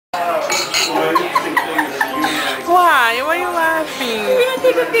Why? Why are you laughing? We're gonna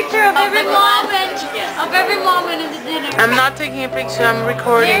take a picture of every moment in the dinner. I'm not taking a picture, I'm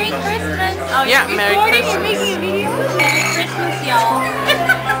recording. Merry Christmas. Oh, yeah, Merry Christmas. You're making a video? Merry Christmas, y'all.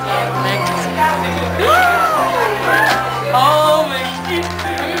 Merry Christmas. Oh my God.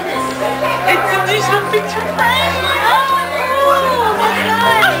 It's a digital picture frame. Oh, that's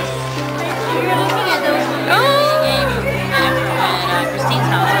nice. We were looking at those when we were at Christine's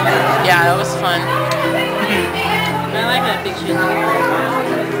house. Yeah, that was fun. I like that picture.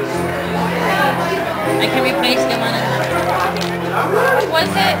 I can replace the one. What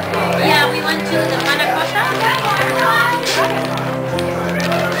was it? Yeah, we went to the Manacocha.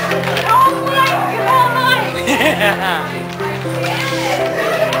 Oh my God!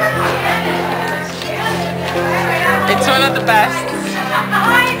 It's one of the best.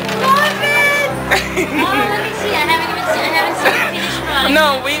 I love it! Oh, let me see. I haven't seen the finished one.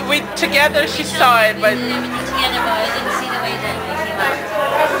 No, we together she saw it, but Everything together, but I didn't see the way that it came out.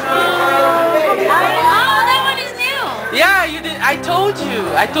 Oh, that one is new. yeah, you did. I told you.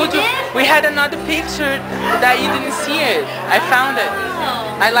 We had another picture that you didn't see it. I found it.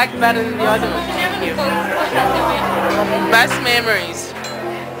 Oh. I liked better than the other one. Thank you. Best memories.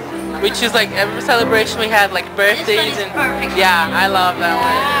 Which is like every celebration we had, like birthdays and perfect. yeah, I love that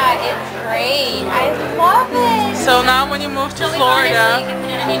one. Yeah, it's great. I love it. So now when you move to So Florida, you can put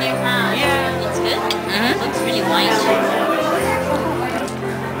it in your house. Yeah. Looks good. Mhm. Looks pretty white.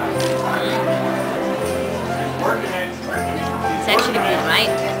 It's actually good, right?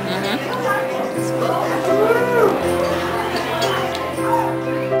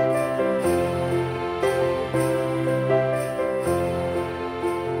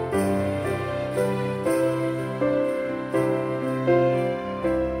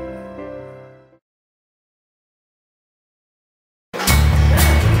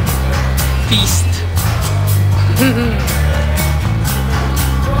 feast.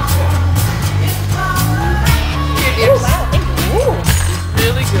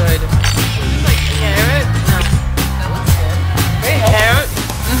 Really good. Like carrot? No. That looks good. Carrot?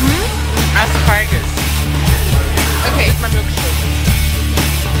 Asparagus. Okay, it's my milkshake.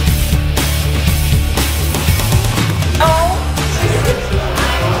 Oh!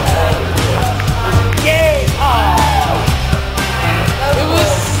 Yay! Oh! It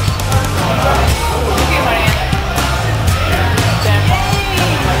was...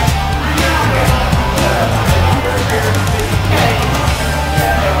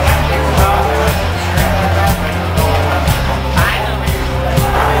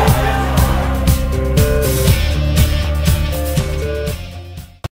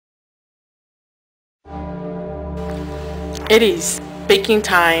 It is baking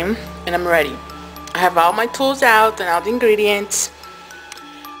time and I'm ready. I have all my tools out and all the ingredients.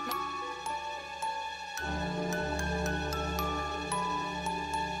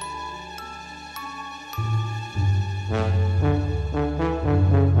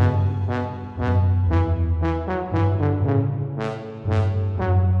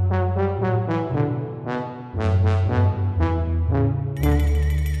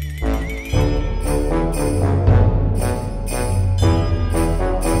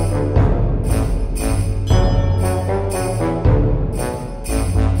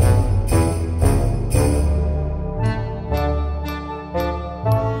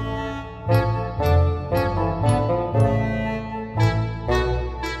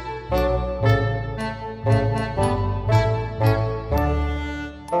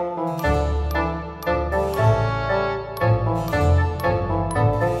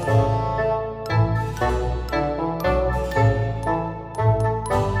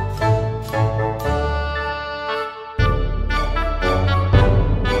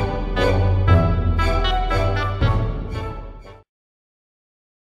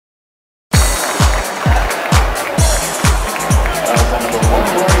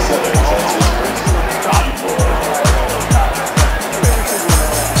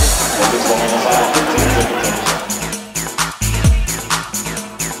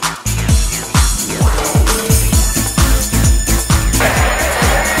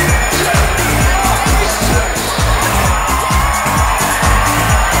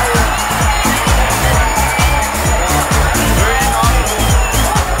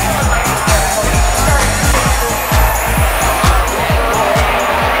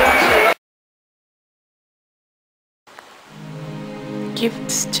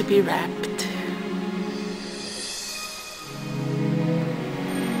 Gifts to be wrapped.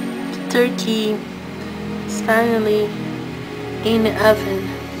 The turkey is finally in the oven,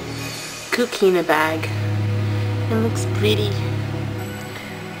 cooking in a bag. It looks pretty.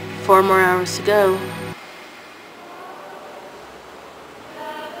 4 more hours to go.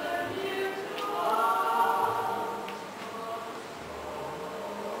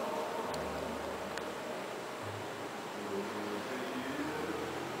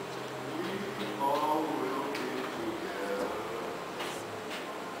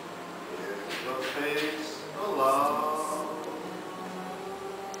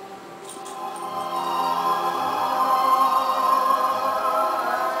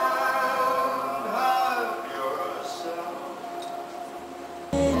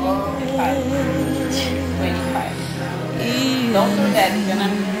 Don't do that. You're gonna.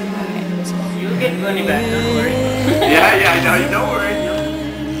 Okay. You'll get money back. Don't worry. yeah, I know. Don't worry.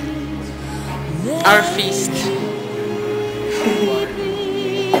 Our feast.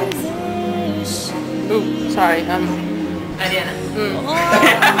 Ooh, sorry. Ariana.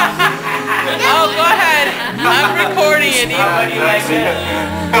 Oh, go ahead. I'm recording it. How do you like that?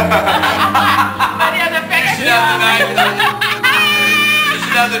 Mariana, pega aqui. This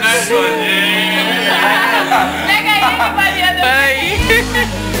is another nice one. Pega aí, Mariana. Bye.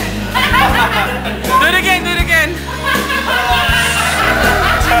 Do it again. Do it again.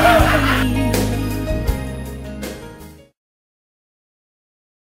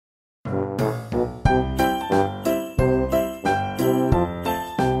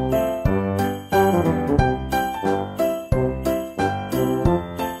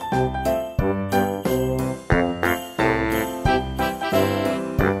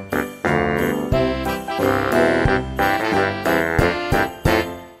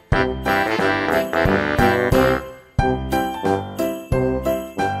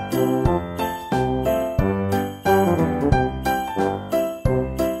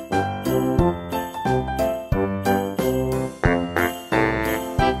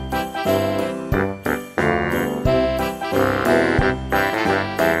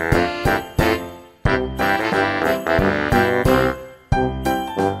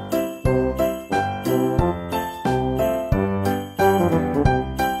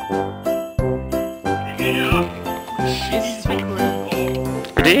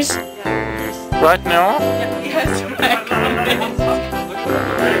 It is? Right now? Yes, right.